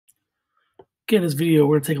Okay, in this video,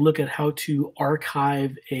 we're going to take a look at how to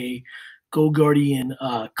archive a GoGuardian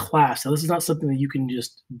class. Now, this is not something that you can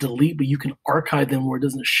just delete, but you can archive them where it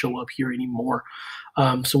doesn't show up here anymore.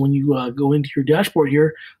 So when you go into your dashboard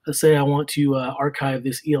here, let's say I want to archive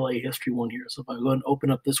this ELA history one here. So if I go ahead and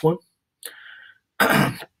open up this one,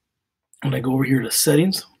 and I go over here to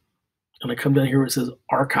settings, and I come down here where it says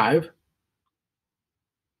archive,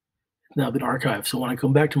 it's now been archived. So when I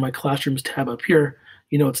come back to my classrooms tab up here,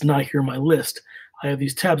 you know it's not here in my list. I have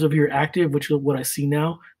these tabs over here active, which is what I see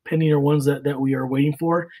now. Pending are ones that we are waiting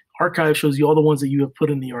for. Archive shows you all the ones that you have put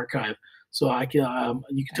in the archive. So I can,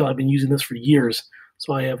 you can tell I've been using this for years.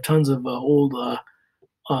 So I have tons of old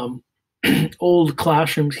old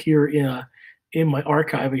classrooms here in my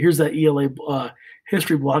archive. Here's that ELA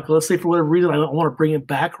history block. Let's say for whatever reason I don't want to bring it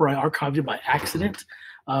back, or I archived it by accident.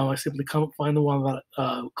 I simply come find the one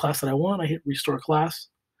class that I want. I hit restore class,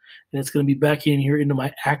 and it's going to be back in here into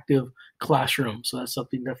my active classroom. So that's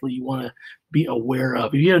something definitely you want to be aware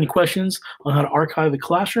of. If you have any questions on how to archive a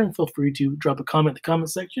classroom, feel free to drop a comment in the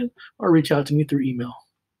comment section or reach out to me through email.